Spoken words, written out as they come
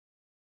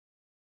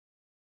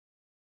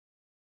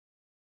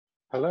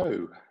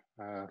Hello,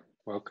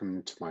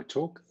 welcome to my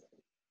talk.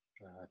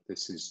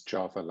 This is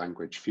Java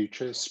Language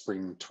Futures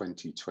Spring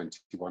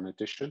 2021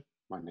 edition.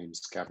 My name is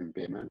Gavin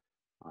Bierman.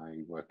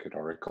 I work at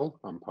Oracle.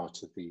 I'm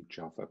part of the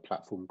Java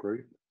platform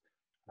group,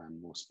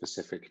 and more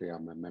specifically,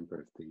 I'm a member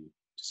of the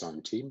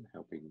design team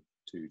helping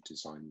to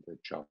design the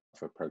Java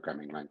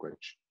programming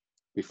language.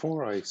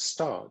 Before I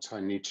start,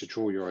 I need to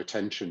draw your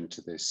attention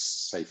to this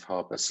safe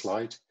harbor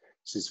slide.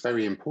 This is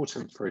very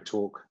important for a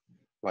talk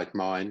like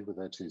mine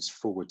that is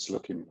forwards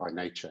looking by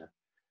nature.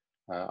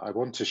 I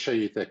want to show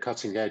you the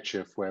cutting edge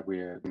of where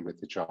we're with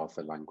the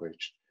Java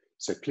language.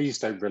 So please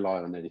don't rely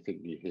on anything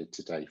you hear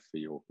today for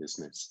your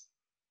business.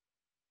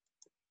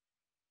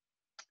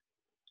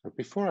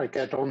 Before I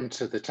get on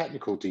to the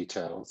technical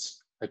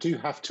details, I do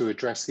have to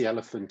address the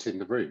elephant in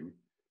the room,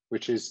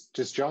 which is,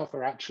 does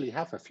Java actually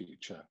have a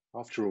future?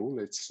 After all,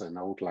 it's an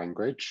old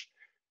language,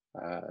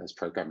 as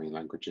programming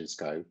languages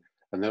go.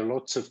 And there are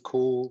lots of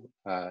cool,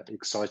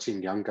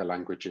 exciting younger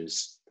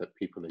languages that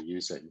people are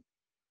using.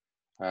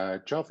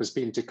 Java's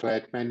been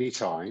declared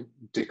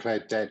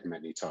dead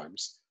many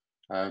times,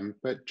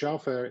 but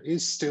Java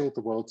is still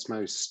the world's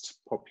most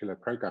popular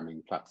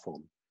programming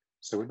platform.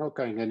 So we're not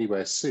going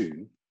anywhere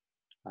soon,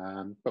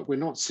 but we're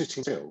not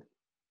sitting still.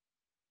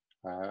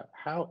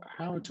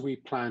 How do we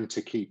plan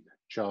to keep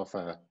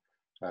Java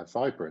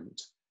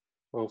vibrant?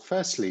 Well,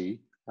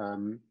 firstly,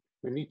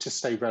 we need to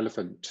stay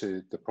relevant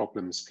to the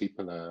problems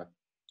people are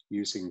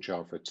using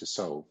Java to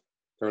solve.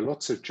 There are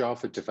lots of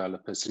Java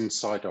developers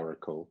inside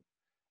Oracle,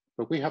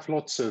 but we have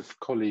lots of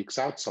colleagues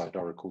outside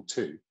Oracle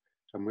too.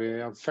 And we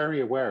are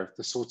very aware of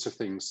the sorts of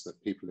things that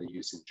people are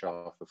using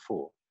Java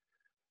for.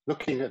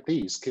 Looking at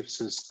these gives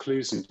us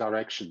clues and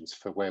directions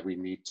for where we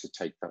need to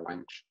take the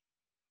language.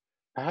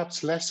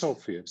 Perhaps less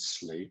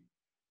obviously,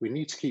 we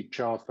need to keep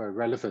Java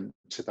relevant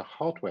to the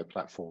hardware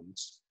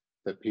platforms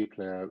that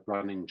people are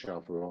running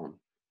Java on.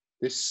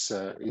 This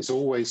is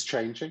always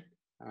changing.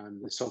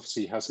 And this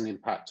obviously has an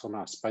impact on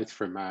us, both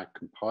from our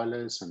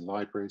compilers and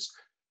libraries,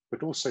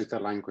 but also the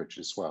language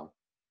as well.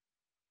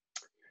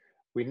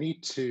 We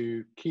need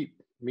to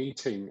keep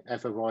meeting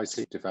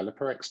ever-rising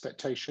developer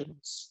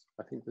expectations.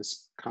 I think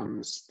this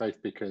comes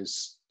both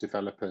because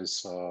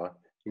developers are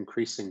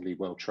increasingly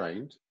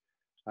well-trained,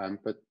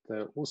 but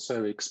they're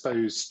also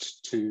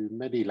exposed to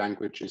many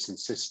languages and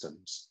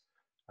systems.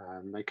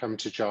 They come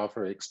to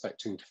Java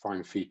expecting to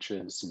find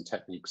features and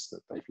techniques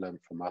that they've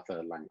learned from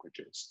other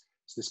languages.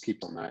 So this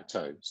keeps on their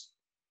toes.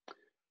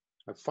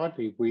 And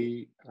finally,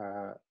 we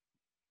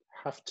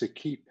have to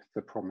keep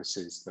the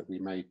promises that we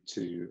made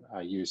to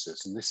our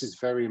users. And this is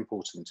very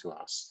important to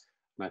us.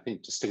 And I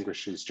think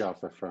distinguishes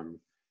Java from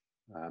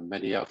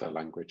many other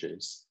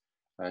languages,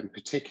 in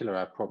particular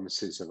our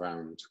promises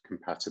around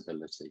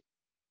compatibility.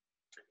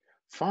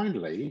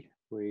 Finally,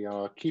 we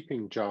are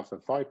keeping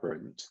Java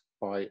vibrant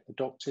by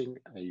adopting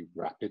a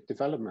rapid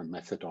development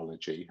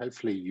methodology.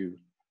 Hopefully you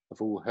have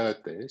all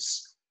heard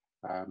this.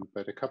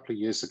 But a couple of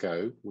years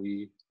ago,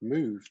 we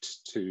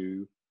moved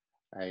to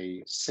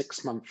a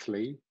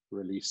 6-monthly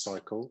release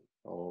cycle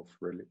of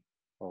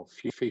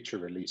feature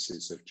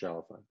releases of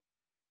Java.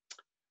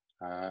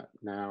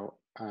 Now,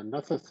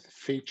 another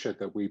feature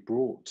that we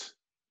brought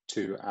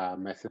to our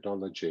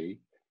methodology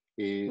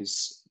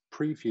is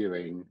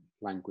previewing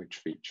language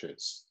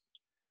features.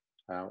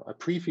 A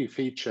preview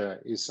feature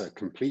is a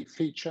complete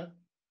feature,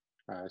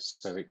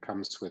 so it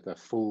comes with a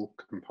full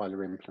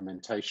compiler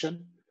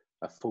implementation,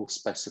 a full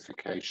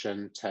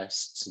specification,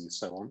 tests, and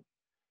so on.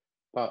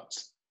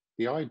 But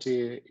the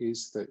idea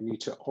is that you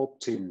need to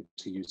opt in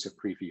to use a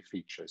preview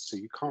feature. So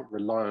you can't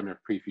rely on a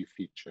preview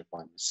feature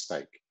by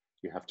mistake.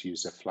 You have to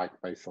use a flag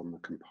both on the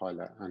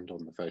compiler and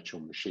on the virtual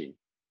machine.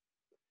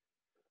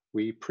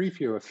 We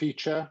preview a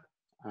feature,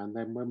 and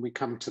then when we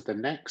come to the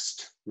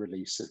next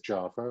release of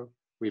Java,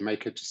 we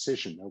make a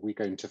decision. Are we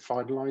going to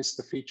finalize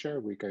the feature? Are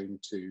we going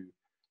to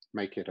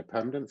make it a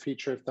permanent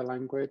feature of the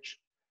language?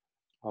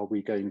 Are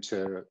we going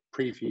to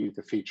preview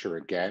the feature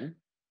again,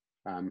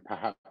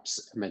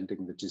 perhaps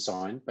amending the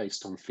design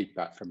based on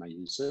feedback from our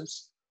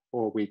users?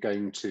 Or are we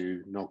going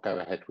to not go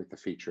ahead with the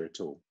feature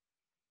at all?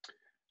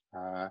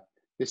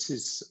 This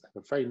is a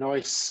very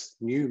nice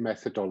new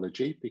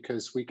methodology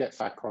because we get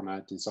back on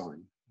our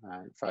design.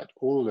 In fact,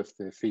 all of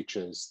the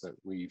features that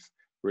we've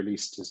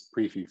released as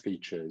preview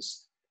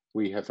features,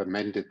 we have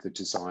amended the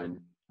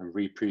design and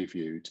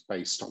re-previewed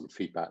based on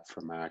feedback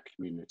from our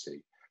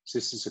community. So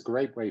this is a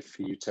great way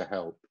for you to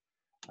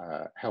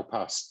help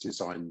us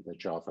design the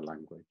Java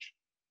language.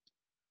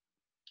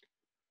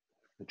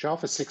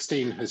 Java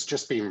 16 has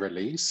just been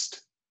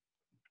released.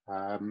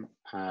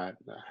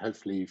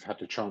 Hopefully you've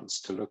had a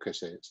chance to look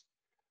at it.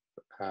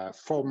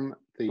 From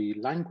the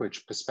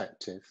language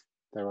perspective,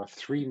 there are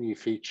 3 new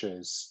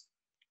features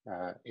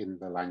in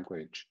the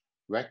language: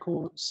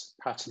 records,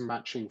 pattern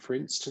matching for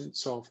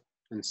instanceof,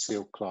 and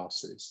sealed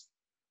classes.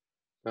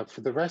 Now,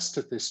 for the rest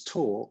of this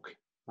talk,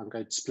 I'm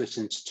going to split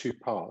into 2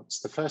 parts.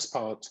 The first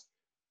part,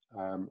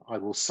 I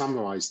will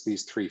summarize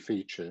these 3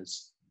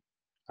 features.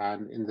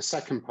 And in the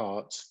second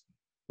part,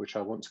 which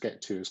I want to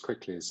get to as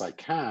quickly as I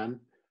can,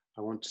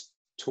 I want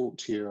talk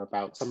to you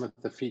about some of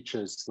the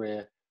features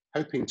we're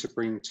hoping to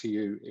bring to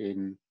you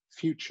in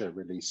future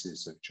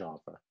releases of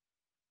Java.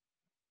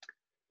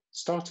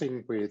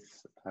 Starting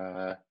with,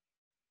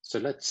 so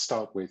let's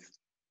start with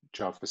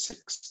Java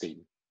 16.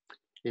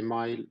 In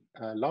my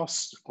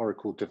last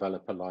Oracle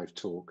Developer Live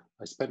talk,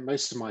 I spent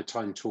most of my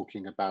time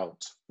talking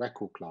about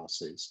record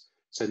classes.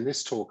 So in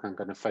this talk, I'm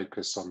going to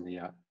focus on the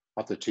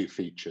other two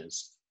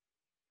features.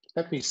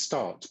 Let me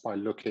start by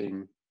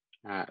looking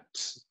at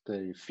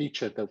the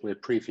feature that we're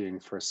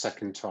previewing for a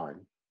second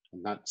time,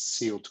 and that's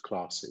sealed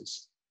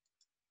classes.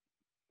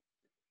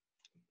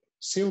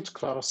 Sealed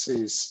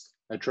classes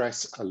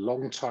address a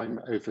long-time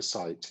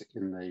oversight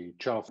in the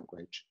Java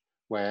language,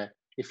 where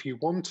if you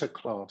want a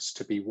class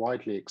to be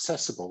widely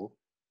accessible,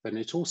 then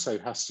it also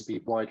has to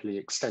be widely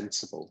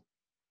extensible.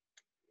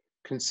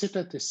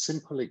 Consider this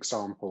simple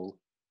example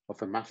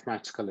of a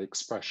mathematical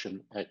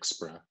expression,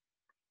 expra.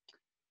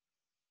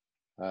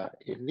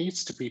 It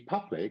needs to be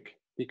public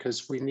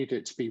because we need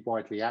it to be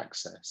widely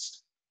accessed.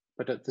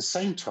 But at the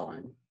same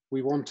time,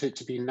 we want it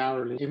to be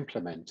narrowly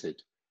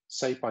implemented,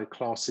 say by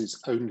classes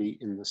only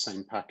in the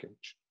same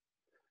package.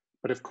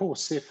 But of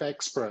course, if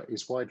expra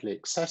is widely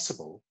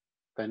accessible,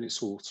 then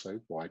it's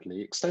also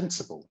widely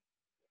extensible.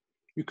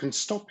 You can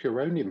stop your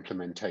own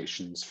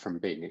implementations from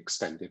being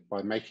extended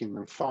by making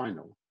them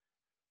final,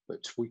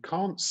 but we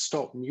can't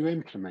stop new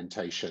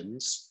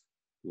implementations,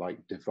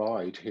 like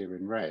divide here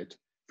in red,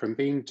 from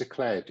being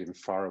declared in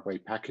faraway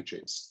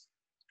packages.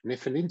 And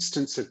if an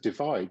instance of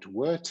divide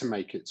were to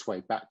make its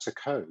way back to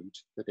code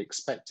that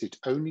expected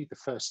only the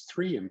first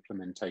 3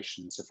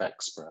 implementations of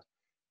expra,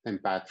 then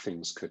bad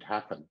things could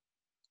happen.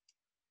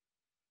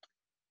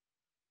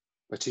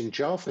 But in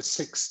Java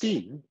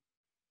 16,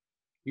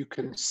 you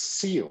can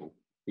seal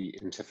the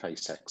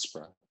interface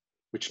expra,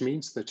 which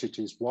means that it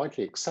is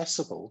widely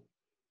accessible,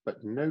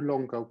 but no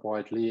longer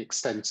widely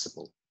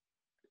extensible.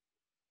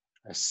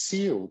 A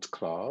sealed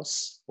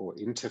class or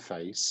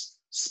interface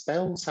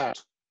spells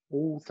out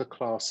all the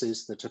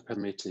classes that are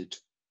permitted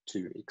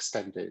to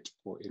extend it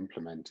or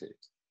implement it.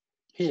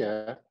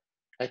 Here,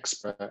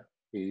 expra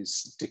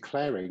is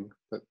declaring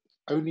that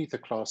only the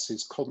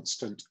classes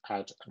constant,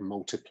 add, and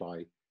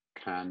multiply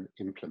can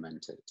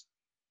implement it.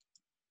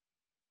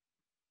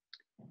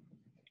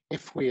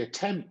 If we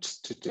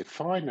attempt to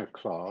define a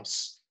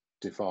class,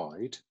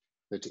 divide,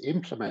 that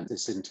implements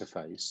this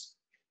interface,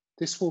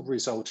 this will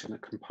result in a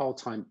compile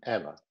time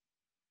error.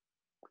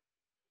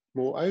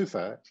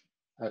 Moreover,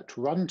 at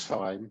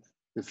runtime,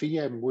 the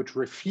VM would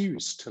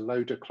refuse to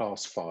load a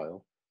class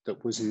file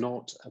that was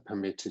not a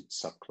permitted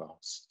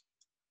subclass.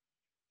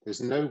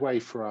 There's no way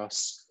for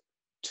us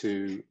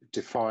to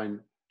define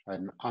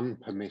an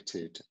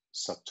unpermitted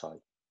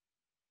subtype.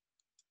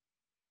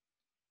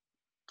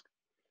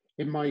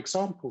 In my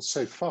example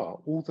so far,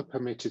 all the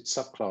permitted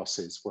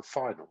subclasses were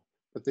final,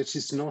 but this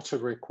is not a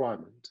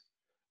requirement.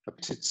 A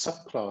permitted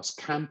subclass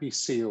can be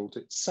sealed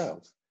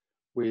itself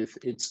with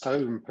its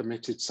own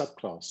permitted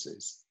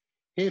subclasses.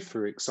 Here,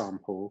 for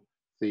example,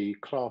 the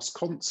class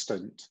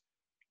constant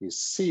is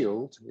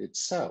sealed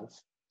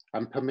itself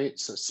and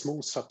permits a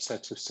small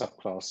subset of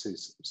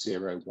subclasses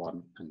 0,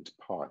 1, and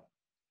pi.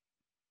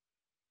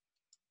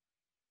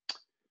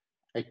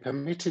 A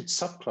permitted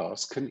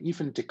subclass can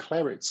even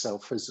declare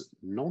itself as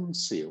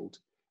non-sealed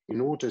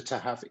in order to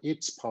have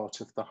its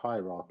part of the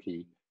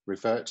hierarchy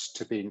revert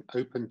to being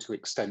open to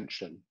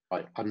extension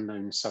by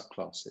unknown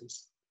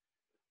subclasses.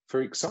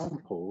 For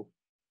example,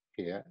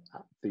 here,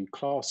 the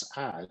class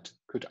add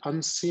could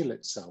unseal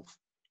itself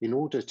in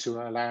order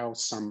to allow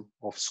some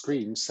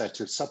off-screen set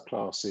of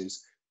subclasses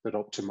that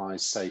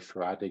optimize, say,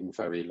 for adding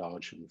very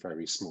large and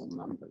very small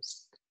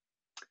numbers.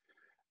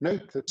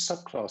 Note that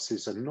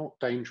subclasses are not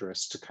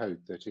dangerous to code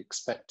that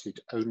expected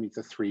only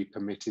the 3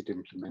 permitted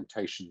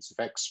implementations of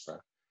expra,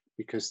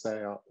 because they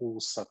are all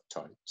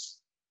subtypes.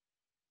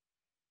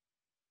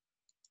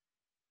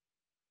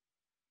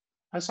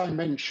 As I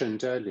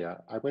mentioned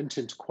earlier, I went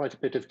into quite a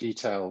bit of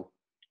detail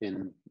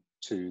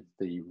into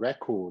the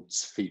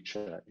records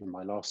feature in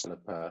my last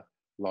Developer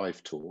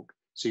Live talk,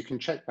 so you can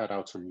check that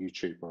out on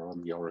YouTube or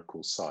on the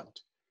Oracle site.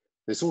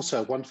 There's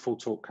also a wonderful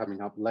talk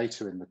coming up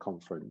later in the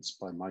conference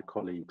by my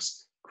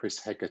colleagues Chris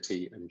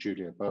Hegarty and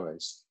Julia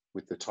Boas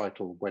with the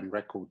title When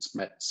Records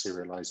Met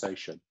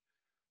Serialization.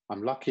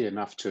 I'm lucky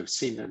enough to have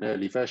seen an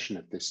early version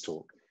of this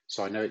talk,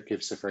 so I know it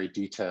gives a very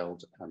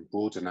detailed and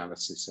broad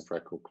analysis of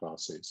record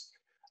classes,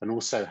 and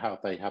also how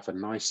they have a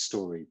nice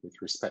story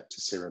with respect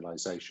to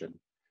serialization.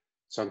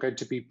 So I'm going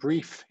to be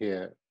brief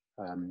here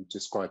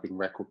describing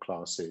record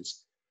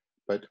classes,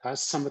 but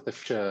as some of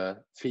the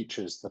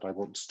features that I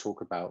want to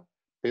talk about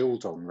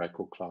build on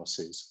record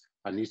classes,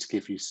 I need to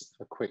give you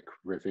a quick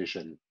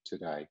revision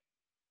today.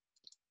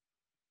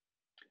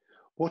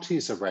 What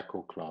is a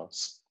record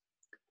class?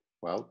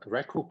 Well, a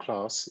record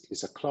class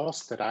is a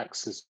class that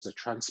acts as a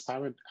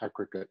transparent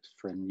aggregate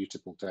for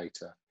immutable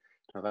data.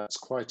 Now that's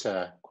quite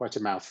a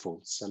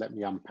mouthful, so let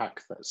me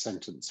unpack that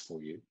sentence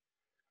for you.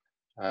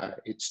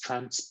 It's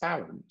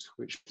transparent,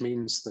 which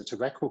means that a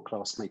record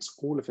class makes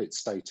all of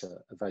its data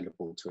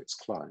available to its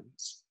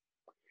clients.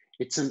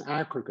 It's an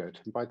aggregate,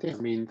 and by this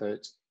I mean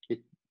that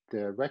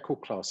the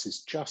record class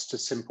is just a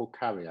simple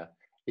carrier.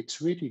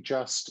 It's really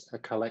just a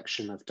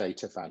collection of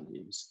data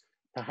values.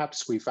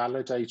 Perhaps we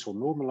validate or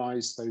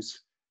normalize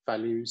those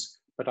values,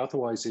 but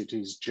otherwise it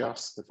is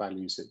just the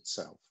values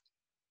itself.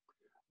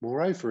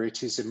 Moreover,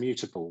 it is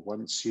immutable.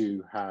 Once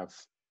you have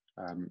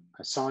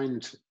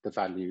assigned the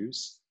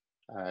values,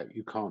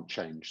 you can't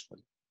change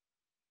them.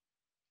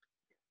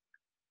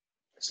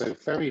 So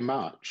very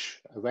much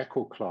a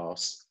record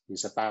class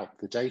is about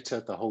the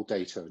data, the whole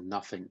data, and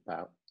nothing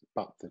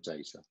but the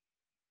data.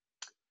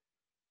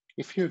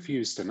 If you've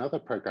used another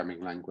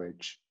programming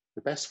language,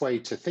 the best way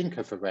to think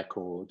of a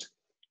record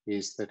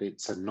is that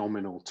it's a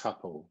nominal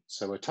tuple.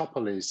 So a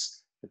tuple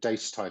is a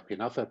data type in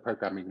other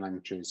programming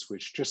languages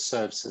which just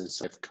serves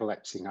as of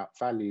collecting up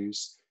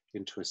values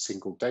into a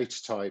single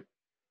data type.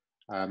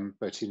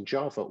 But in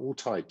Java, all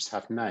types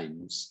have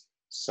names.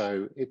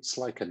 So it's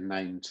like a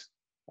named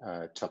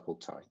tuple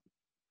type.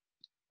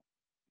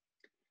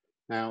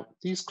 Now,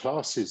 these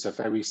classes are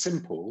very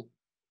simple,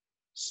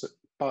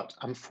 but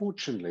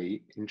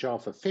unfortunately in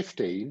Java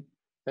 15,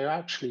 they're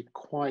actually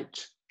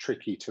quite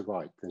tricky to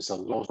write. There's a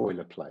lot of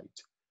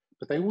boilerplate,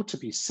 but they ought to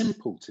be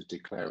simple to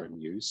declare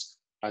and use,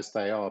 as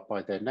they are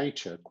by their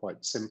nature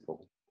quite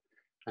simple.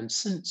 And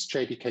since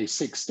JDK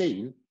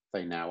 16,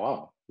 they now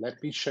are.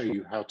 Let me show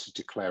you how to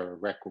declare a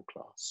record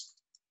class.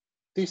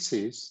 This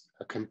is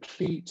a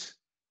complete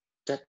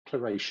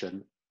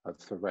declaration of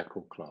the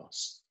record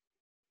class.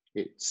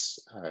 It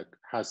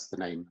has the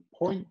name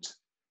point,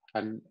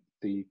 and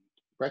the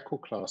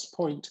record class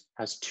point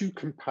has two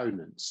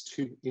components,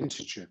 two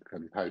integer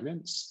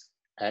components,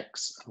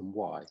 x and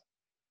y.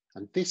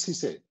 And this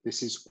is it.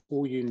 This is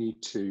all you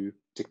need to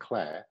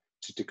declare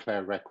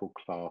record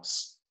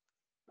class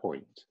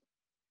point.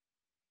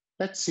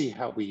 Let's see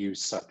how we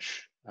use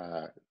such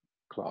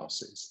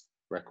classes,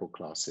 record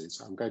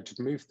classes. I'm going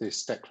to move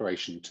this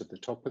declaration to the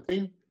top of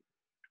it,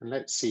 and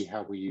let's see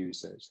how we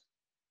use it.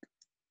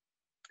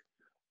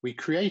 We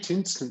create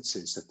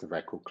instances of the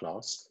record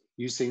class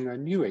using a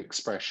new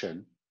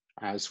expression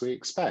as we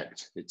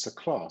expect. It's a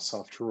class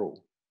after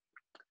all.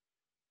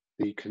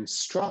 The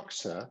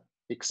constructor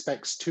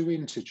expects two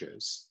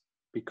integers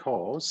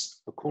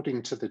because,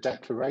 according to the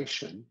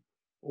declaration,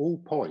 all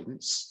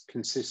points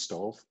consist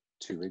of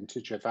two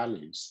integer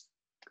values.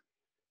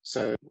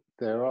 So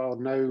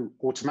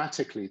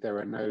automatically there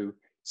are no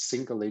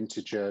single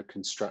integer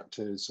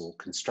constructors or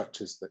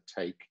constructors that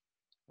take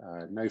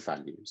no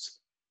values.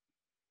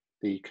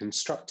 The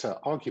constructor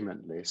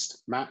argument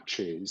list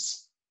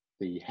matches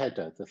the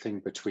header, the thing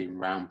between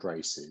round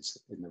braces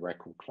in the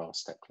record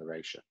class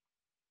declaration.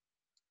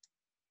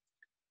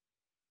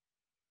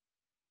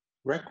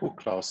 Record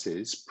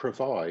classes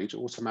provide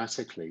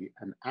automatically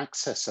an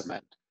accessor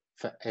method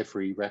for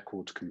every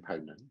record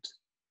component.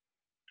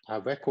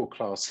 Our record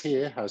class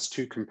here has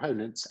two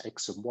components,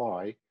 x and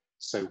y,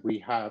 so we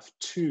have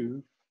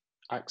two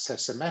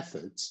accessor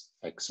methods,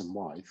 x and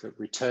y, that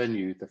return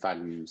you the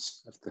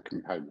values of the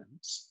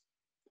components.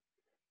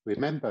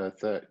 Remember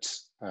that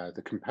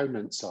the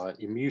components are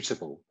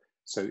immutable,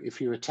 so if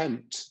you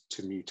attempt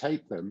to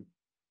mutate them,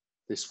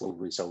 this will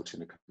result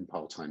in a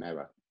compile time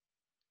error.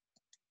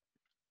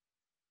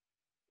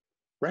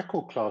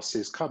 Record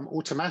classes come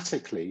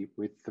automatically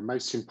with the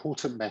most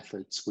important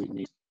methods we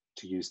need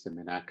to use them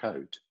in our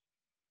code.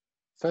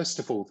 First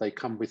of all, they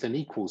come with an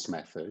equals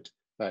method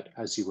that,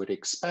 as you would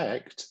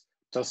expect,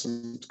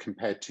 doesn't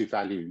compare two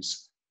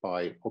values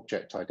by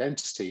object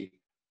identity,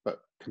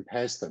 but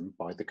compares them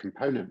by the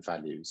component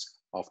values.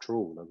 After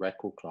all, a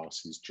record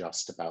class is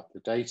just about the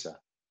data.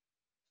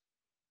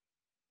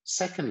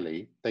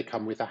 Secondly, they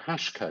come with a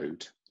hash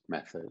code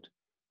method,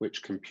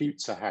 which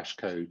computes a hash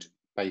code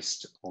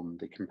based on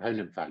the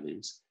component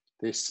values.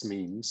 This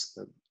means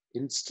that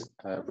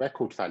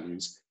record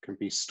values can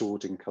be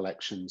stored in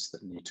collections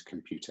that need to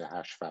compute a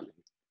hash value.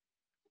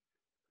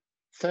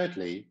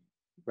 Thirdly,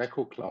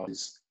 record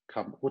classes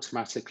come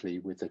automatically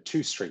with a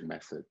toString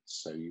method,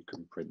 so you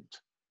can print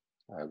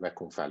a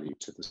record value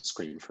to the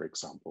screen, for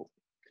example.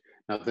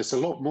 Now, there's a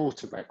lot more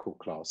to record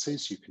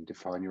classes. You can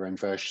define your own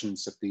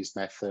versions of these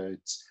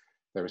methods.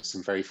 There are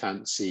some very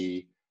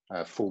fancy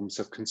forms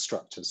of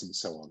constructors and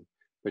so on,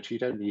 but you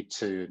don't need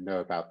to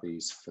know about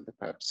these for the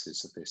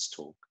purposes of this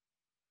talk.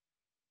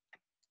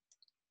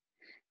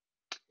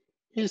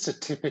 Here's a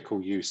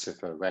typical use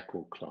of a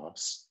record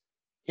class.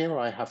 Here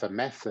I have a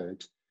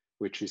method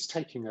which is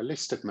taking a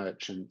list of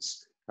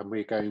merchants, and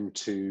we're going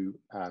to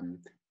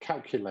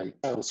calculate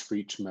sales for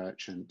each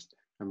merchant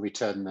and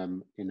return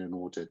them in an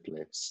ordered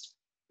list.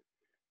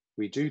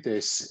 We do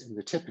this in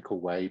the typical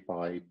way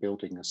by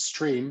building a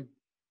stream,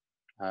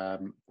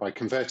 by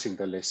converting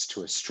the list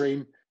to a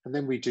stream, and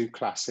then we do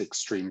classic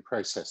stream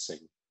processing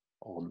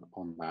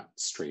on that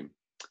stream.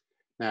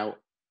 Now,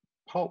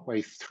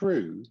 partway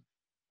through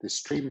the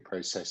stream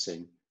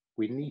processing,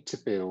 we need to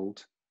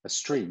build a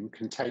stream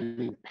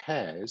containing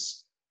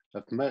pairs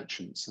of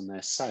merchants and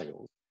their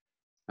sales.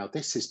 Now,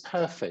 this is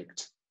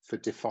perfect for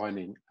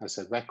defining as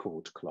a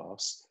record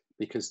class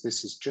because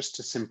this is just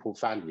a simple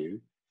value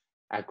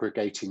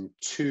aggregating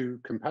two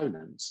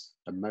components,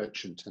 a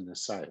merchant and a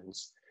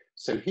sales.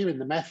 So here in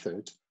the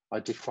method, I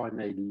define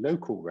a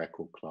local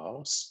record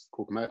class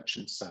called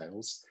merchant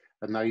sales,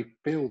 and I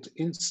build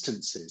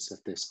instances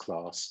of this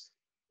class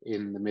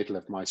in the middle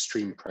of my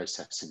stream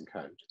processing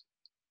code.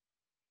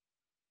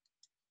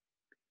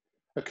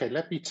 Okay,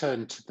 let me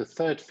turn to the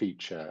third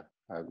feature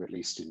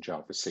released in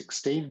Java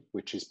 16,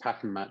 which is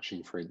pattern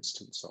matching for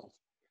instance of.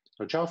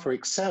 Now, Java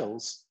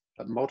excels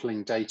at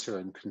modeling data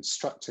and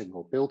constructing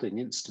or building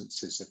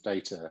instances of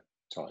data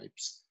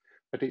types,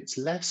 but it's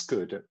less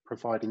good at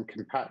providing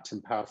compact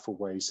and powerful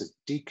ways of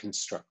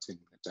deconstructing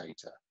the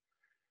data.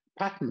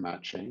 Pattern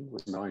matching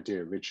was an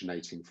idea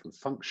originating from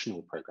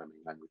functional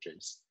programming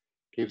languages,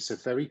 gives a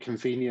very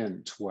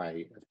convenient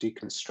way of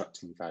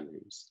deconstructing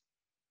values.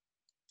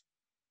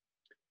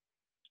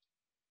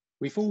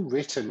 We've all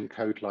written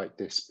code like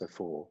this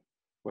before,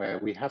 where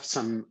we have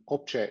some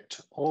object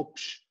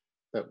obj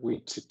that we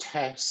to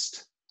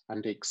test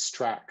and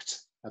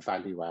extract a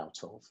value out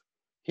of.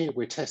 Here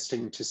we're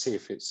testing to see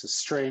if it's a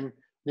string, and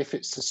if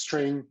it's a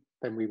string,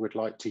 then we would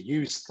like to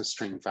use the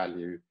string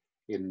value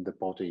in the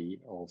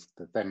body of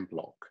the then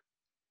block.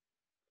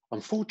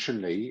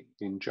 Unfortunately,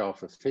 in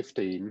Java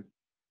 15,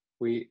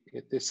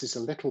 this is a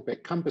little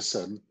bit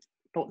cumbersome,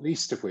 not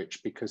least of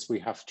which because we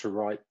have to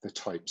write the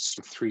types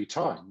 3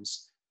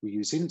 times. We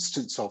use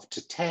instanceof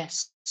to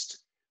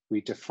test.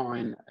 We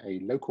define a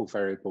local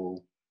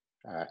variable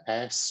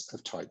s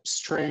of type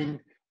string,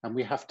 and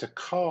we have to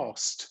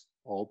cast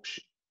obj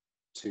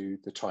to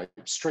the type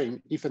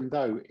string, even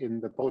though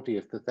in the body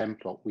of the then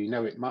block, we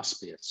know it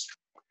must be a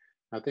string.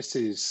 Now, this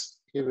is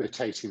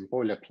irritating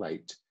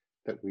boilerplate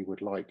that we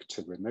would like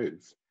to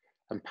remove.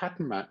 And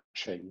pattern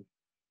matching,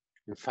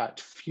 in fact,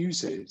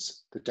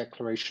 fuses the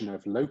declaration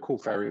of local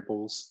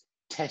variables,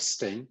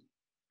 testing,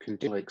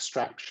 conditional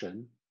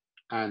extraction,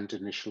 and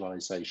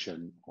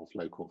initialization of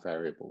local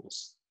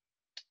variables.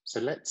 So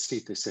let's see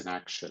this in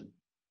action.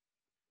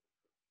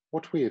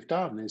 What we have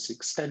done is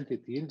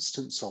extended the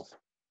instanceof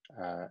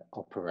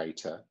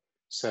operator,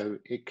 so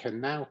it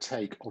can now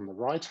take on the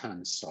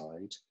right-hand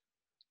side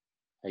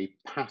a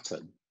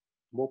pattern.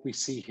 What we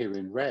see here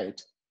in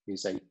red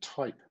is a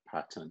type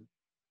pattern.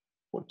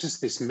 What does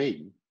this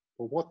mean?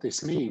 Well, what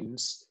this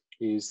means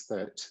is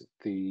that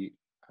the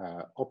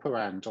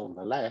operand on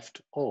the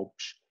left,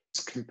 obj,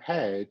 is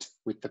compared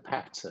with the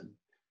pattern.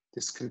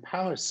 This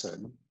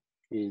comparison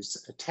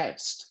is a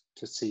test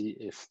to see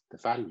if the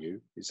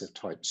value is of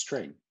type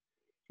string.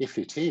 If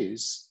it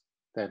is,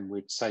 then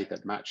we'd say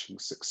that matching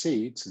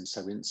succeeds, and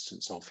so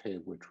instanceof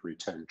here would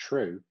return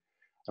true.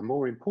 And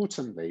more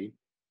importantly,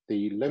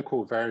 the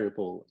local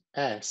variable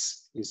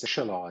s is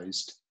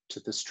initialized to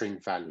the string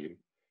value.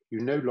 You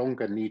no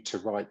longer need to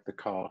write the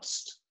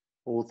cast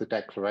or the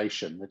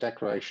declaration. The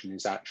declaration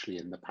is actually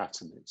in the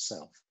pattern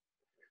itself.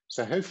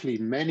 So hopefully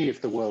many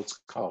of the world's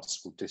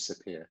casts will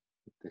disappear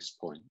at this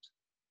point.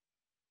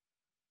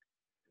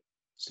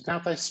 So now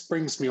this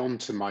brings me on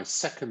to my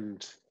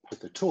second part of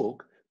the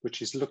talk,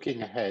 which is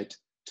looking ahead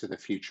to the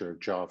future of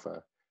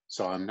Java.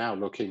 So I'm now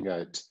looking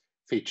at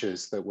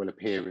features that will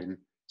appear in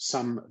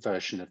some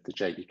version of the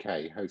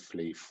JDK,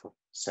 hopefully for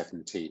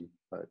 17,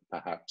 but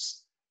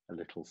perhaps a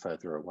little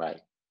further away.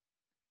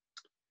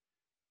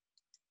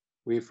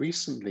 We've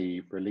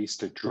recently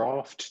released a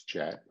draft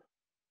JEP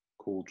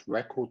called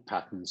Record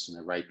Patterns and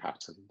Array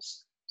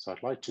Patterns. So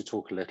I'd like to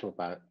talk a little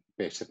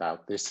bit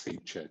about this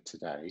feature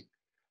today.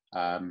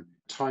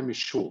 Time is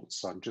short,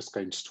 so I'm just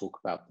going to talk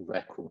about the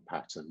record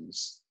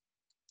patterns.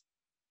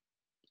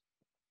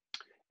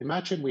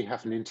 Imagine we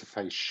have an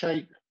interface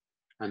shape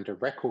and a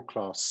record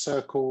class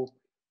circle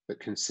that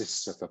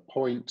consists of a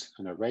point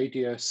and a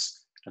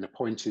radius, and a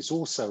point is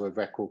also a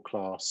record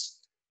class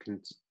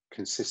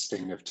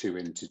consisting of 2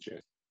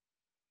 integers.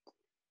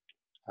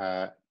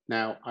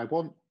 Now I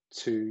want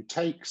to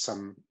take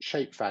some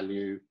shape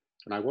value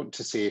and I want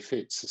to see if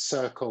it's a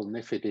circle, and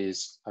if it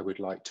is, I would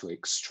like to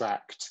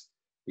extract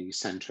the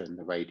center and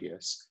the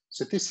radius.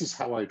 So this is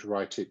how I'd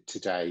write it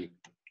today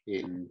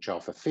in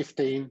Java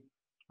 15.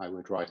 I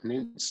would write an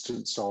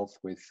instance of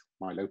with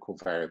my local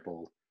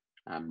variable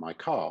and my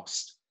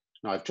cast.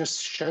 Now I've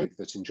just showed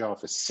that in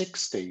Java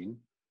 16,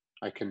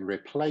 I can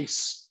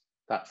replace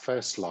that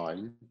first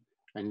line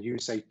and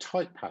use a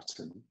type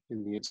pattern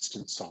in the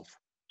instanceof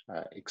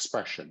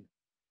expression.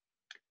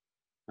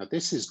 Now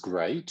this is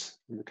great,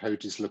 and the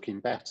code is looking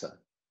better,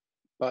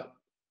 but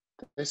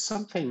there's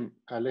something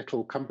a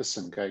little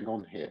cumbersome going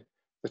on here.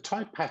 The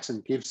type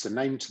pattern gives a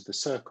name to the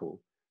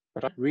circle,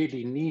 but I don't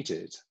really need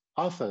it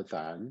other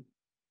than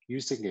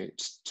using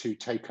it to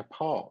take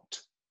apart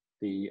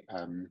the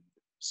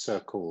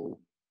circle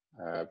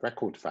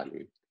record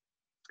value.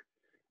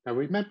 Now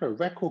remember, a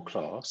record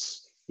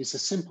class is a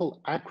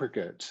simple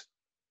aggregate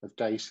of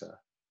data,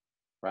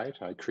 right?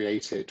 I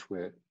create it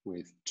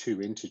with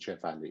 2 integer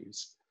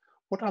values.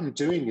 What I'm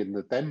doing in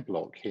the then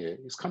block here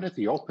is kind of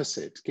the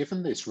opposite.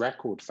 Given this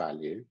record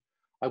value,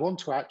 I want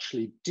to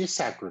actually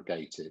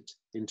disaggregate it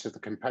into the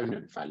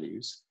component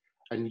values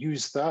and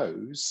use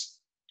those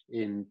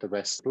in the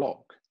rest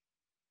block.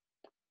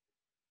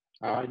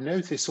 I know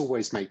this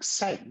always makes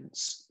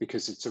sense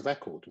because it's a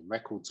record, and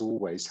records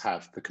always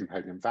have the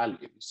component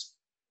values.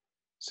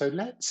 So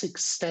let's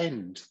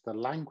extend the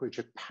language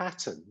of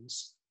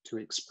patterns to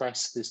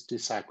express this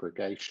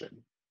disaggregation.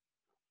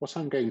 What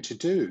I'm going to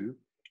do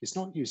is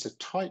not use a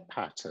type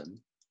pattern,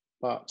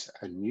 but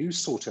a new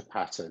sort of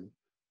pattern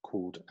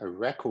called a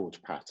record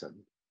pattern.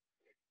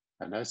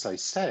 And as I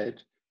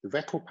said, the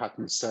record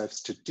pattern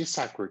serves to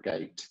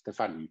disaggregate the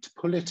value, to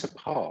pull it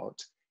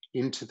apart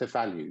into the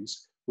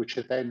values, which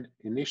are then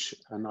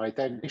and I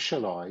then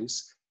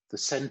initialize the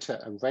center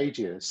and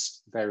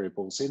radius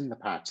variables in the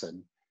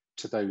pattern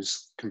to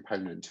those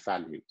component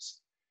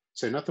values.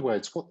 So in other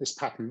words, what this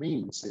pattern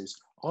means is,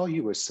 are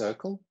you a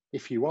circle?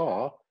 If you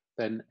are,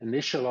 then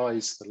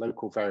initialize the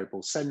local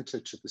variable center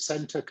to the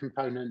center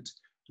component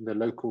and the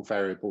local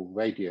variable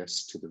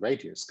radius to the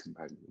radius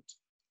component.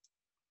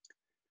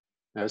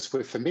 Now, as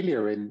we're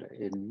familiar in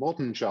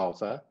modern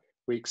Java,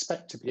 we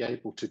expect to be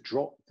able to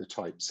drop the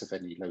types of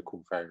any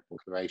local variable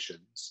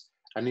declarations.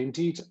 And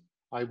indeed,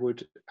 I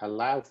would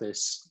allow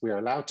this, we're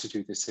allowed to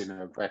do this in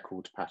a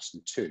record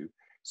pattern too.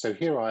 So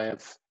here I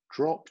have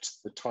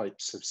dropped the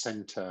types of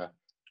center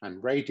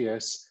and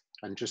radius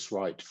and just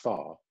write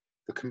var.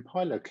 The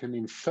compiler can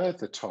infer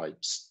the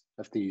types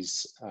of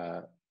these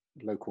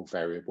local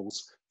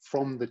variables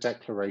from the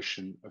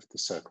declaration of the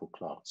circle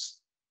class.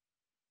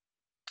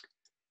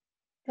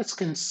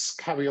 Let's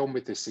carry on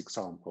with this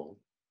example.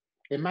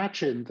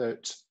 Imagine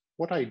that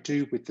what I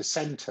do with the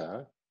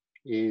center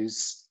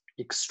is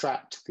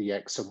extract the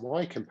X and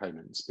Y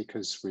components,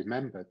 because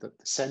remember that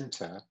the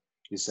center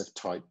is of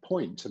type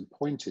point, and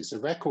point is a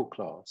record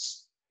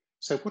class.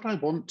 So what I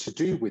want to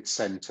do with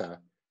center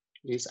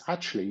is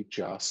actually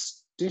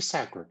just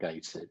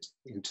disaggregate it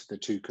into the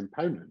two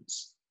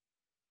components.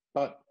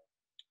 But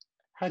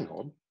hang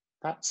on,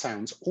 that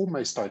sounds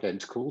almost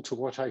identical to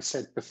what I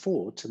said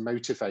before to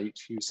motivate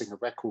using a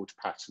record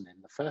pattern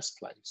in the first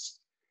place.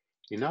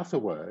 In other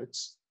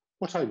words,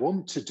 what I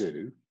want to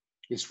do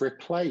is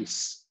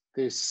replace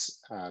this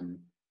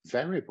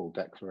variable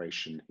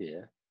declaration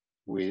here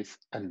with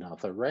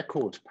another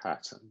record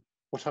pattern.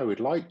 What I would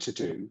like to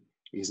do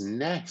is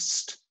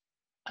nest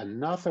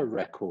another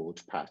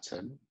record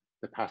pattern,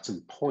 the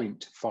pattern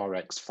point var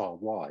x var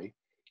y,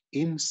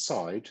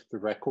 inside the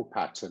record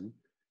pattern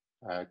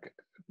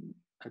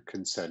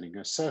concerning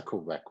a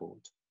circle record.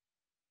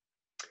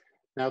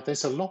 Now,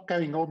 there's a lot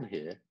going on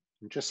here,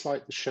 and just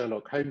like the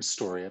Sherlock Holmes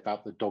story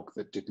about the dog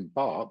that didn't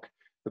bark,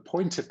 the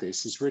point of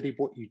this is really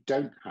what you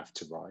don't have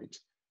to write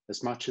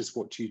as much as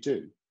what you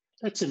do.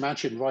 Let's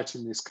imagine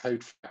writing this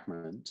code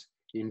fragment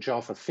in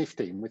Java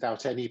 15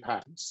 without any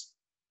patterns.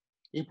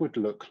 It would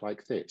look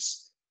like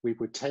this. We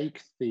would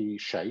take the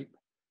shape,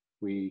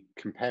 we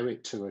compare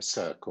it to a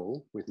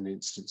circle with an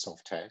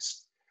instanceof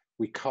test,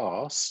 we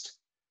cast,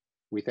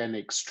 we then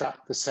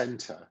extract the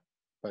center,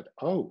 but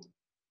oh,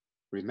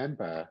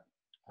 remember,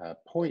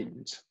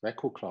 point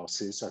record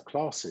classes are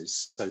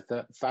classes, so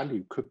that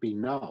value could be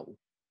null.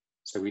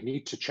 So we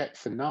need to check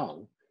for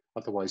null,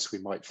 otherwise we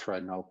might throw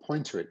a null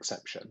pointer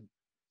exception.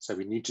 So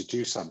we need to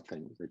do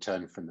something,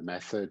 return from the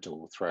method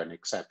or throw an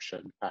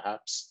exception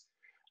perhaps.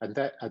 And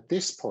that at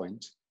this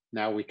point,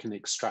 now we can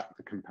extract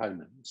the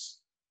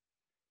components.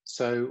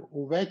 So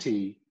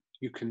already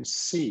you can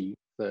see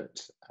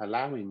that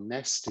allowing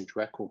nested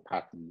record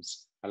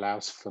patterns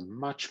allows for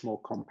much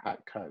more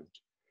compact code.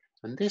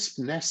 And this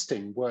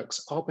nesting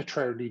works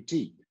arbitrarily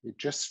deep. It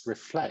just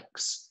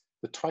reflects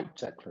the type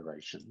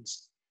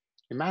declarations.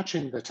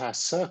 Imagine that our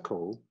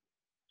circle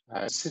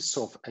consists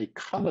of a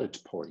colored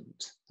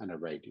point and a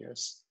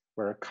radius,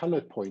 where a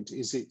colored point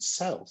is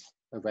itself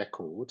a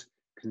record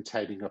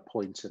containing a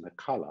point and a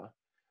color,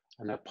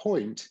 and a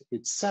point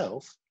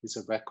itself is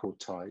a record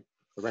type,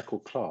 a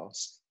record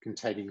class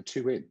containing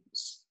two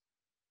ints.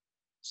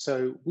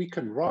 So we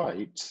can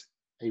write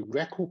a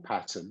record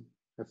pattern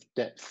of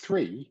depth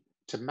 3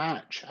 to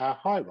match our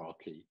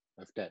hierarchy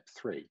of depth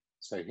 3.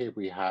 So here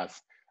we have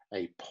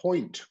a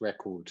point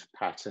record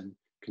pattern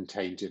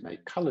contained in a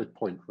colored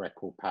point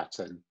record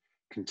pattern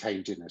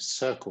contained in a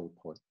circle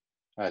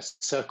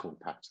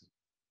pattern.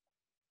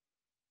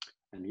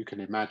 And you can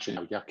imagine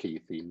how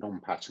yucky the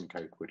non-pattern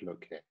code would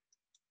look here.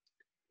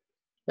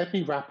 Let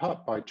me wrap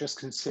up by just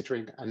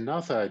considering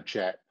another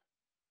JEP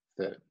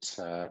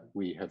that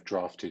we have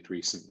drafted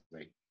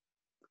recently.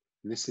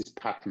 And this is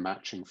pattern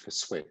matching for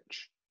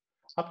switch.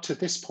 Up to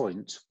this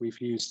point, we've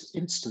used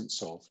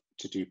instanceof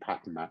to do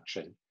pattern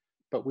matching,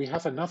 but we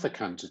have another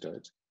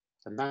candidate,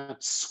 and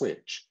that's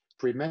switch.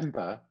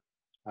 Remember,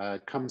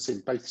 comes in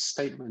both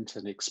statement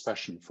and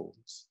expression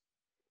forms.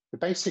 The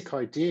basic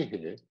idea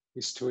here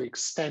is to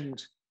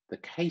extend the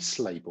case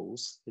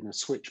labels in a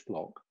switch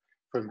block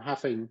from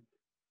having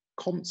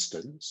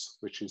constants,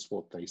 which is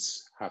what they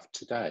have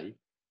today,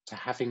 to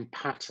having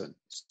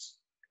patterns.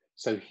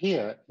 So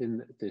here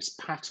in this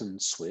pattern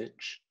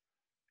switch,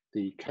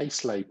 the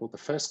case label, the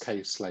first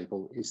case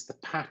label is the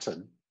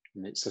pattern,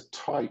 and it's a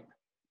type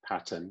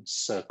pattern,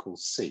 circle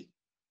C.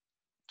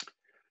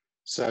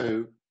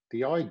 So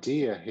the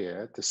idea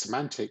here, the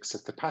semantics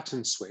of the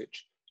pattern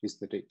switch, is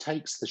that it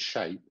takes the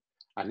shape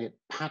and it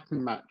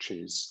pattern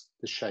matches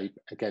the shape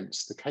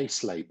against the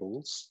case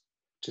labels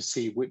to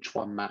see which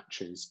one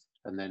matches,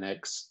 and then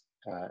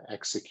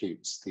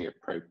executes the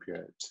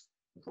appropriate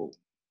rule.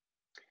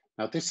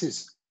 Now, this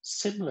is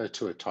similar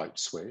to a type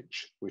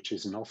switch, which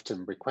is an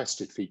often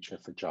requested feature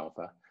for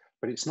Java,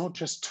 but it's not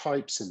just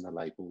types in the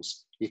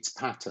labels, it's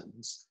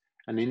patterns.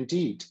 And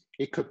indeed,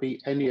 it could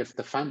be any of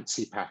the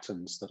fancy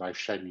patterns that I've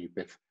shown you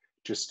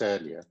just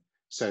earlier.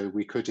 So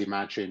we could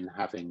imagine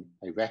having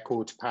a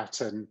record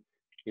pattern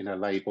in a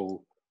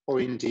label, or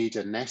indeed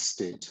a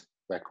nested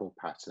record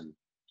pattern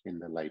in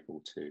the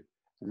label too.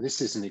 And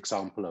this is an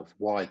example of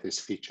why this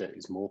feature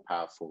is more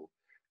powerful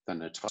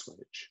than a type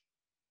switch.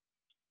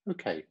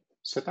 Okay,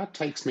 so that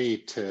takes me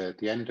to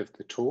the end of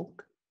the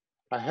talk.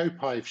 I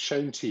hope I've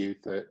shown to you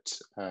that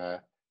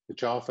the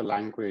Java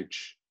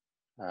language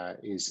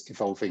is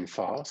evolving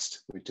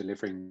fast. We're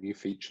delivering new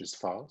features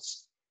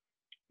fast.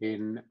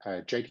 In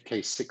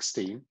JDK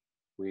 16,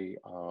 we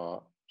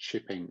are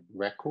shipping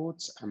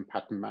records and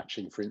pattern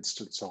matching for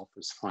instanceof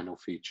as final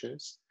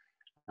features.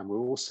 And we're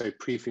also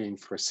previewing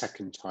for a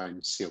second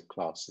time sealed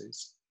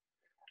classes.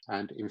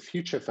 And in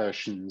future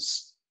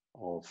versions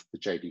of the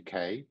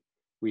JDK,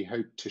 we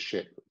hope to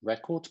ship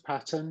record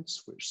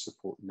patterns, which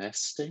support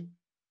nesting,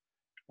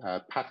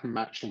 pattern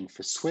matching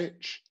for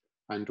switch,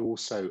 and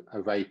also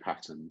array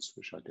patterns,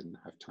 which I didn't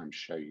have time to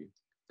show you.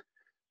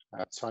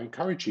 So I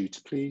encourage you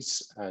to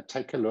please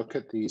take a look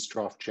at these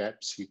draft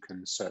JEPs. You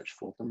can search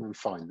for them and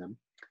find them.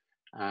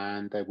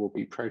 And there will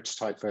be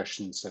prototype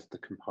versions of the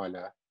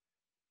compiler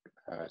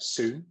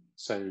soon.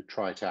 So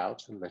try it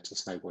out and let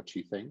us know what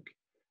you think.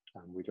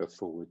 And we look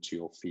forward to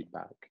your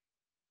feedback.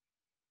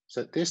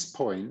 So at this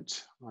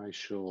point, I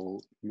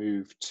shall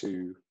move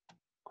to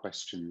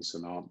questions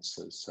and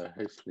answers. So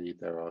hopefully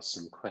there are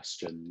some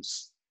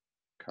questions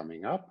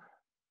coming up.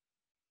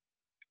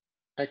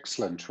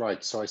 Excellent,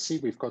 right. So I see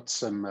we've got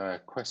some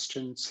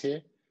questions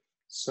here.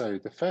 So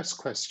the first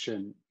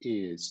question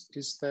is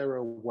there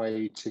a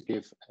way to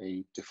give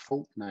a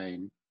default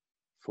name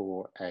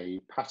for a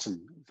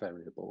pattern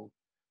variable?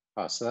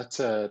 So that's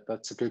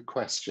a good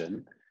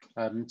question.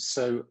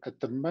 So at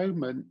the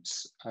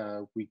moment,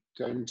 we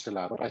don't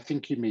allow, what I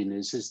think you mean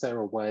is there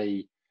a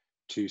way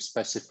to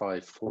specify,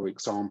 for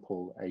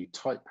example, a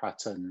type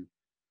pattern,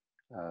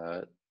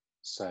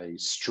 say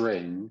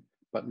string,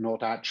 but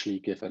not actually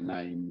give a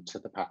name to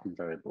the pattern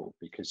variable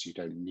because you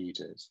don't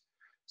need it?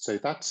 So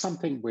that's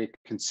something we're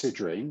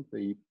considering.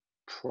 The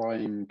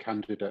prime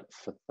candidate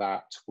for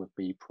that would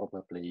be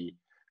probably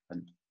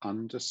an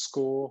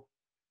underscore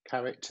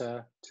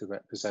character to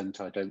represent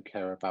I don't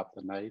care about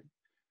the name.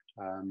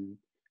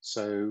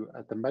 So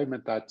at the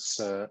moment, that's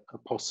a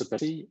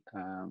possibility.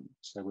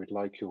 So we'd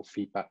like your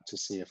feedback to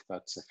see if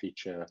that's a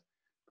feature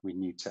we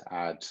need to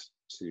add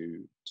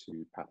to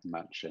pattern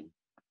matching.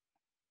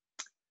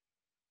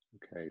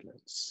 Okay,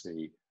 let's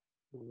see.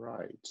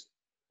 Right.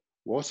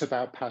 What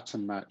about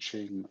pattern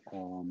matching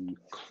on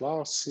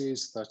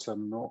classes that are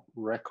not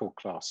record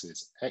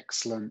classes?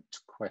 Excellent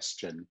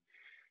question.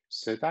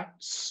 So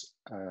that's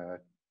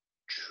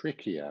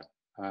trickier.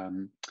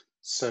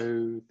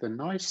 So the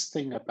nice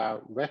thing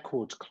about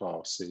record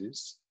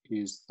classes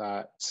is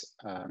that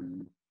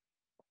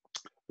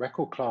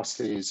record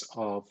classes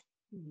are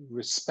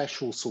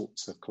special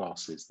sorts of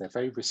classes. They're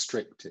very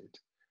restricted,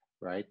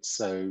 right?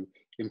 So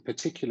in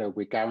particular,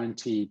 we're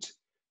guaranteed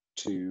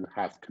to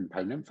have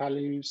component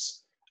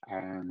values,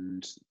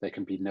 and there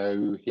can be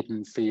no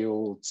hidden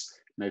fields,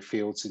 no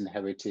fields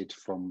inherited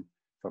from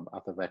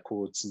other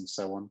records and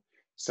so on.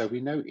 So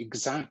we know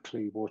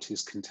exactly what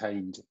is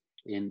contained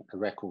in a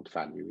record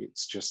value.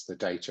 It's just the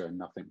data and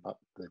nothing but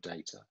the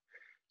data.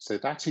 So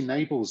that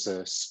enables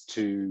us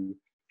to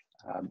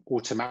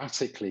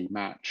automatically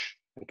match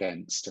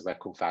against a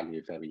record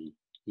value very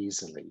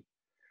easily.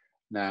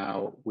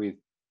 Now, with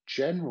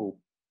general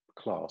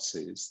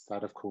classes,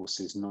 that of course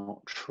is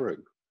not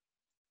true.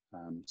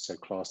 So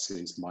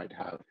classes might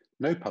have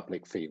no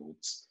public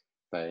fields.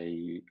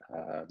 They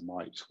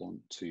might want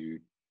to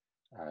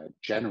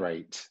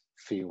generate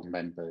field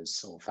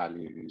members or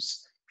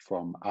values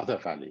from other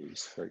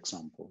values, for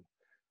example.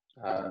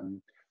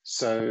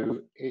 So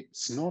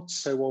it's not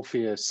so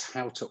obvious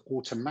how to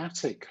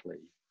automatically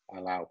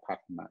allow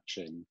pattern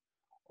matching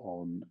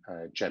on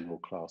general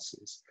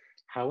classes.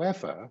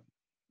 However,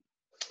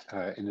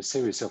 in a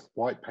series of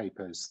white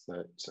papers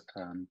that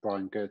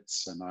Brian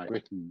Goetz and I have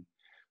written,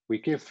 we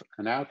give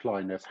an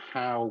outline of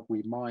how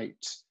we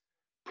might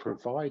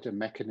provide a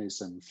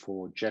mechanism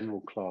for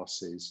general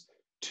classes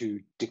to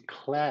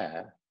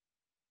declare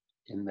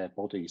in their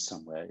body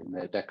somewhere, in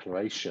their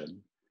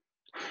declaration,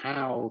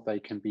 how they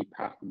can be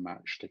pattern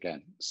matched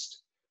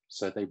against.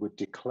 So they would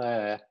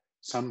declare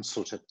some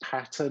sort of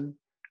pattern,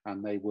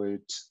 and they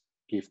would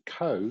give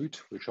code,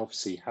 which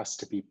obviously has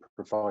to be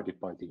provided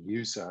by the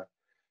user,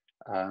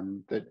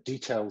 that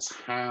details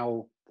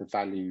how the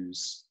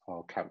values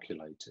are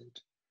calculated.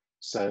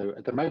 So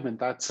at the moment,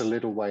 that's a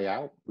little way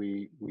out.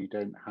 We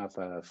don't have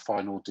a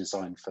final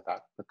design for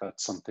that, but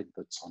that's something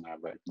that's on our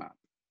roadmap.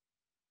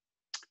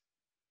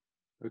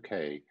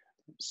 Okay,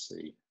 let's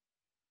see.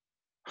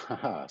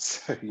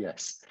 So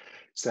yes.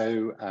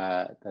 So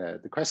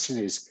the question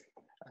is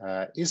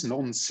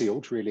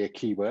non-sealed really a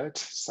keyword?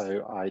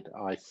 So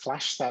I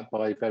flashed that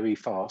by very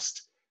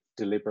fast,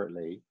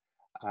 deliberately.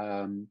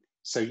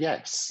 So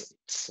yes,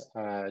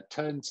 it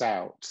turns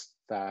out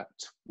that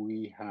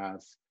we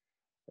have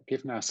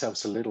given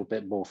ourselves a little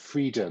bit more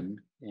freedom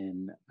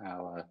in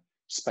our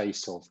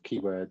space of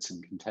keywords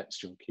and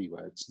contextual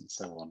keywords and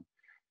so on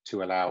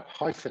to allow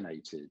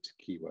hyphenated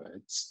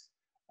keywords.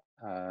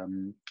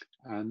 And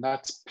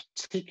that's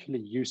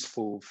particularly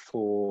useful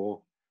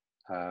for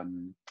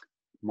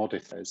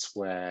modifiers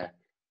where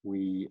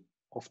we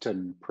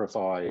often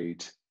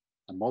provide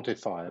a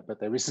modifier, but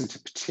there isn't a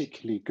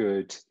particularly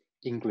good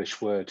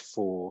English word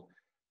for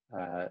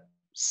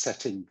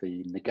setting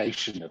the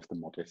negation of the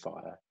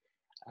modifier.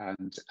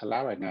 And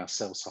allowing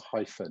ourselves a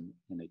hyphen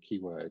in a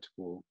keyword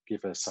will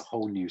give us a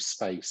whole new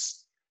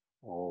space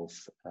of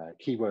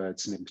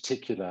keywords, and in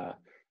particular,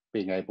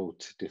 being able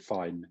to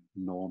define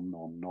non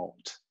or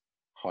not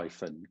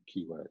hyphen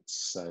keywords.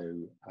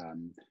 So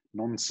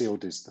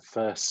non-sealed is the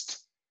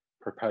first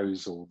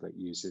proposal that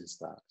uses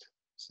that.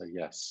 So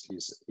yes,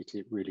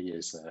 it really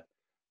is a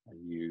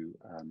new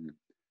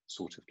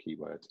sort of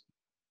keyword.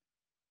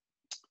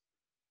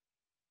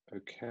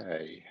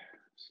 Okay,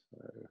 so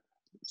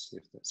let's see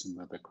if there's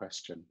another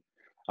question.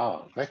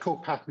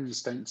 Record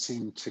patterns don't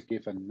seem to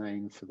give a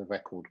name for the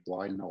record.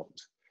 Why not?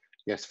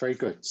 Yes, very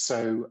good.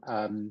 So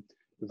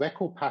the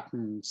record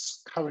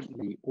patterns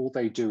currently, all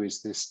they do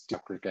is this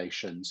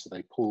deaggregation. So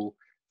they pull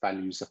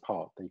values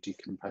apart, they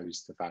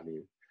decompose the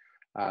value,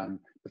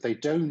 but they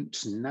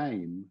don't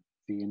name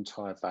the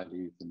entire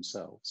value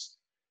themselves.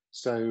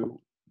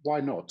 So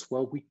why not?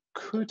 Well, we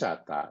could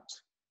add that,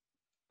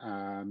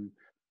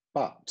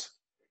 but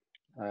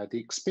the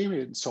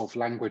experience of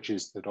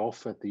languages that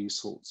offer these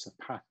sorts of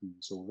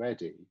patterns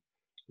already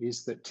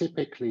is that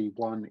typically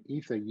one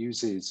either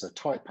uses a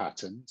type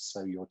pattern,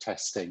 so you're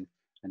testing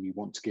and you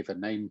want to give a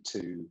name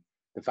to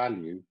the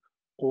value,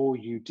 or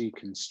you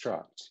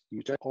deconstruct.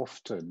 You don't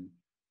often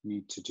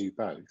need to do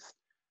both.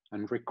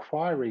 And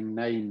requiring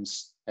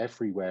names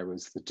everywhere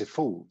as the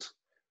default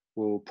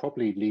will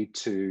probably lead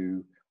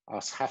to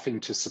us having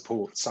to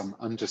support some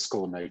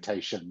underscore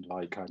notation,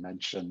 like I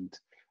mentioned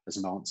as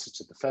an answer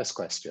to the first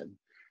question.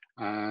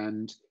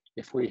 And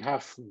if we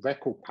have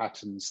record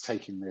patterns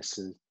taking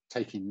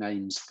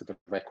names for the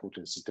record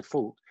as a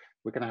default,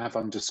 we're going to have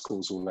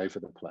underscores all over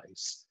the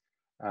place.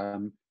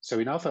 So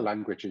in other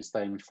languages,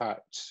 they in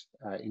fact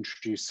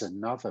introduce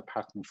another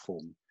pattern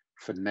form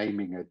for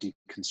naming a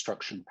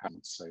deconstruction pattern.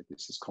 So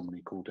this is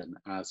commonly called an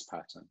as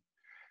pattern.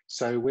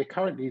 So we're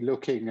currently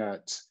looking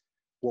at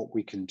what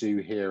we can do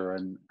here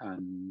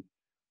and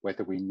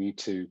whether we need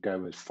to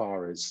go as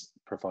far as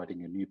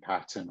providing a new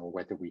pattern or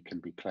whether we can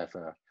be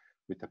clever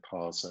with the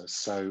parser.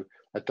 So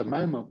at the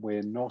moment,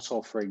 we're not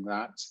offering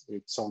that.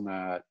 It's on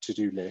our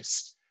to-do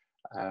list.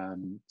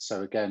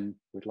 So again,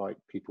 we'd like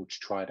people to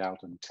try it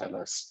out and tell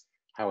us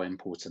how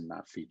important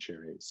that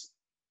feature is.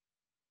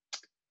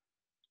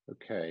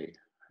 Okay,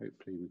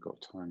 hopefully we've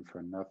got time for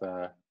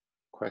another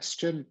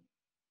question.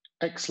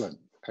 Excellent.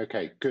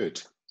 Okay,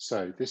 good.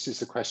 So this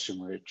is a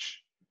question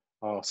which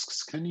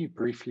asks, can you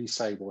briefly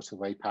say what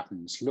array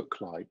patterns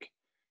look like?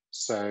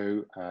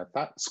 So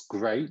that's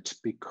great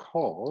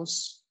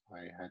because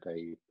I had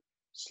a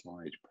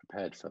slide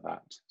prepared for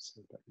that.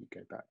 So let me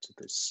go back to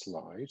this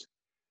slide.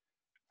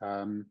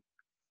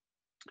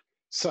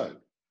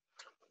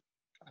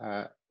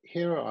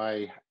 Here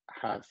I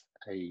have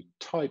a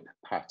type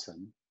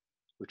pattern,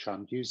 which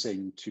I'm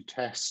using to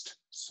test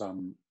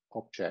some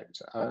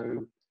object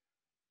O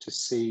to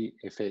see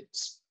if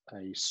it's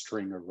a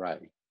string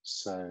array.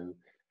 So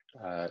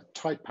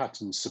type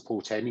patterns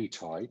support any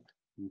type,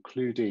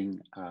 including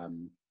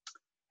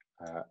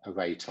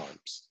array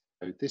types.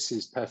 So this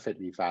is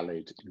perfectly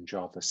valid in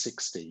Java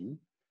 16.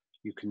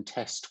 You can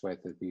test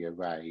whether the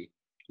array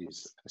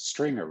is a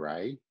string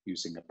array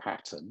using a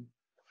pattern.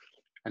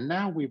 And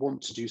now we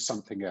want to do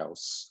something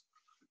else.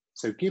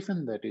 So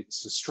given that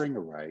it's a string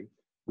array,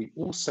 we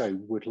also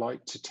would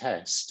like to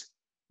test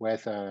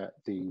whether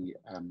the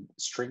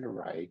string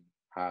array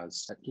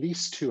has at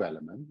least 2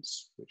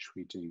 elements, which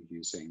we do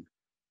using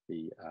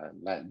the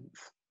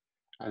length.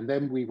 And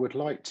then we would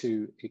like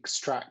to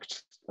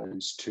extract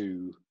those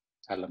 2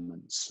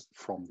 elements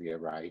from the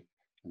array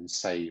and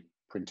say,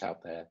 print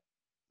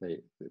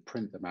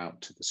them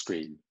out to the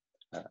screen,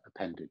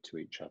 appended to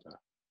each other.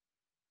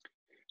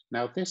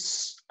 Now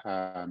this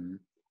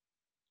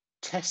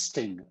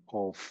testing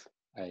of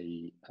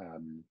a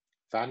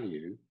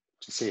value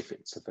to see if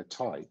it's of a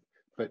type,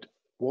 but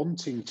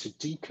wanting to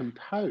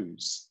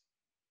decompose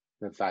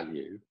the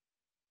value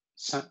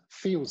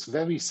feels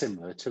very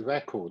similar to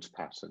record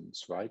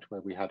patterns, right?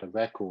 Where we had a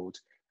record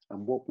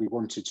and what we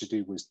wanted to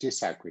do was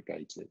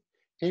disaggregate it.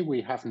 Here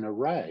we have an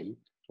array,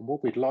 and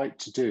what we'd like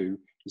to do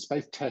is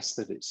both test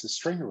that it's a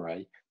string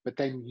array, but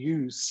then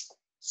use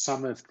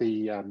some of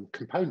the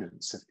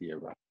components of the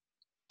array.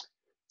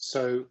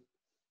 So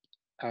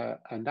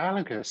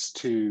analogous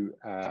to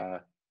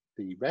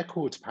the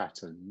record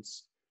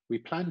patterns, we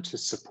plan to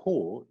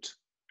support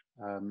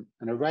an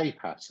array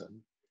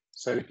pattern.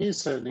 So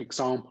here's an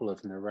example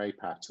of an array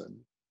pattern.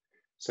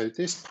 So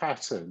this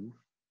pattern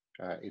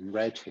in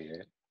red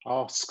here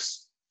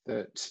asks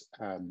that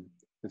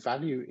the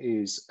value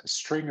is a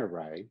string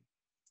array,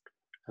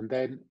 and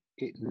then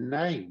it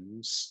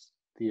names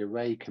the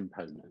array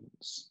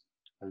components.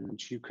 And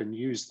you can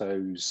use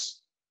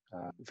those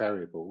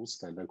variables,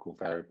 they're local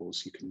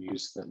variables, you can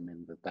use them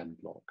in the then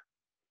block.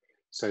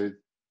 So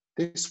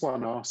this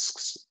one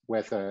asks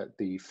whether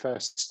the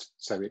first,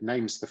 so it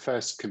names the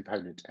first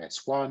component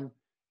S1,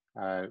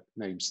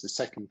 names the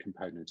second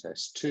component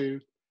S2,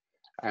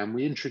 and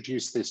we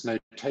introduce this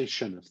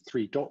notation of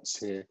 3 dots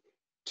here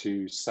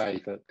to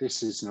say that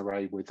this is an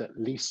array with at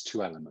least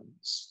 2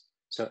 elements.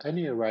 So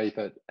any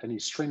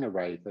string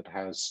array that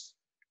has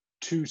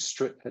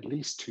at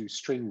least 2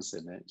 strings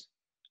in it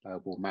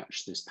will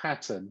match this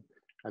pattern,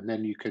 and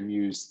then you can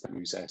use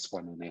S1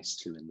 and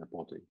S2 in the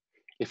body.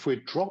 If we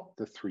drop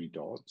the 3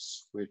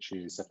 dots, which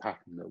is a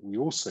pattern that we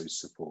also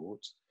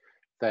support,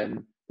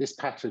 then this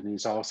pattern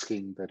is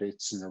asking that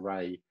it's an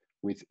array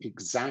with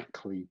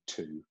exactly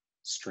 2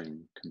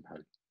 string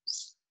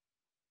components.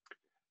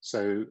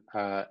 So,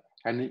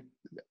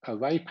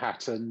 array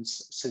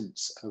patterns,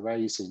 since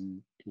arrays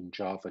in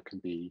Java can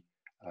be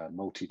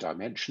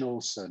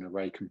multi-dimensional, so an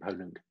array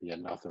component can be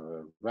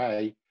another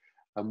array,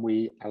 and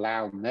we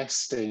allow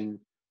nesting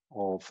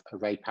of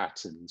array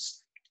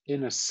patterns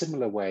in a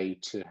similar way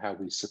to how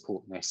we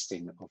support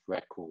nesting of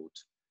record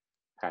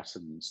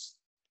patterns.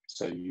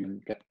 So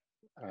you get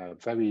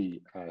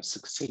very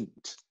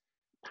succinct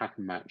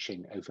pattern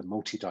matching over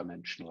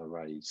multi-dimensional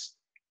arrays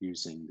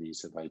using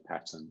these array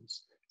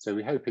patterns. So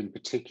we hope in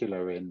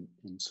particular in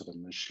sort of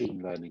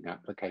machine learning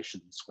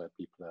applications where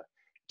people are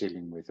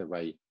dealing with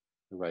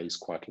arrays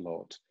quite a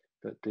lot,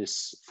 that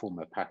this form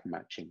of pattern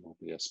matching will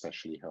be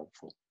especially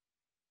helpful.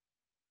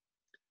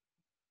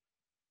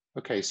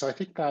 Okay, so I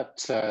think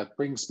that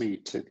brings me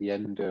to the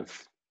end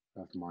of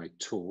my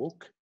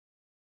talk.